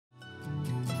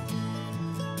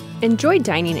Enjoy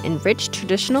dining in rich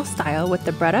traditional style with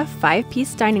the Breda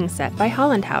 5-piece dining set by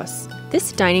Holland House.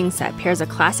 This dining set pairs a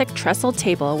classic trestle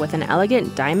table with an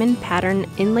elegant diamond pattern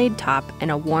inlaid top and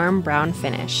a warm brown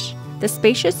finish. The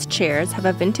spacious chairs have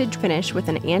a vintage finish with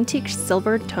an antique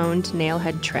silver-toned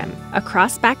nailhead trim. A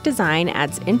crossback design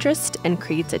adds interest and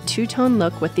creates a two-tone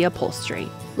look with the upholstery.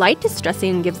 Light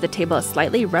distressing gives the table a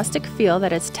slightly rustic feel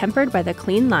that is tempered by the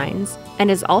clean lines and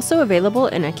is also available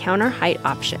in a counter height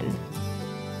option.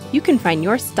 You can find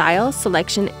your style,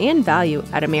 selection, and value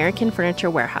at American Furniture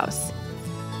Warehouse.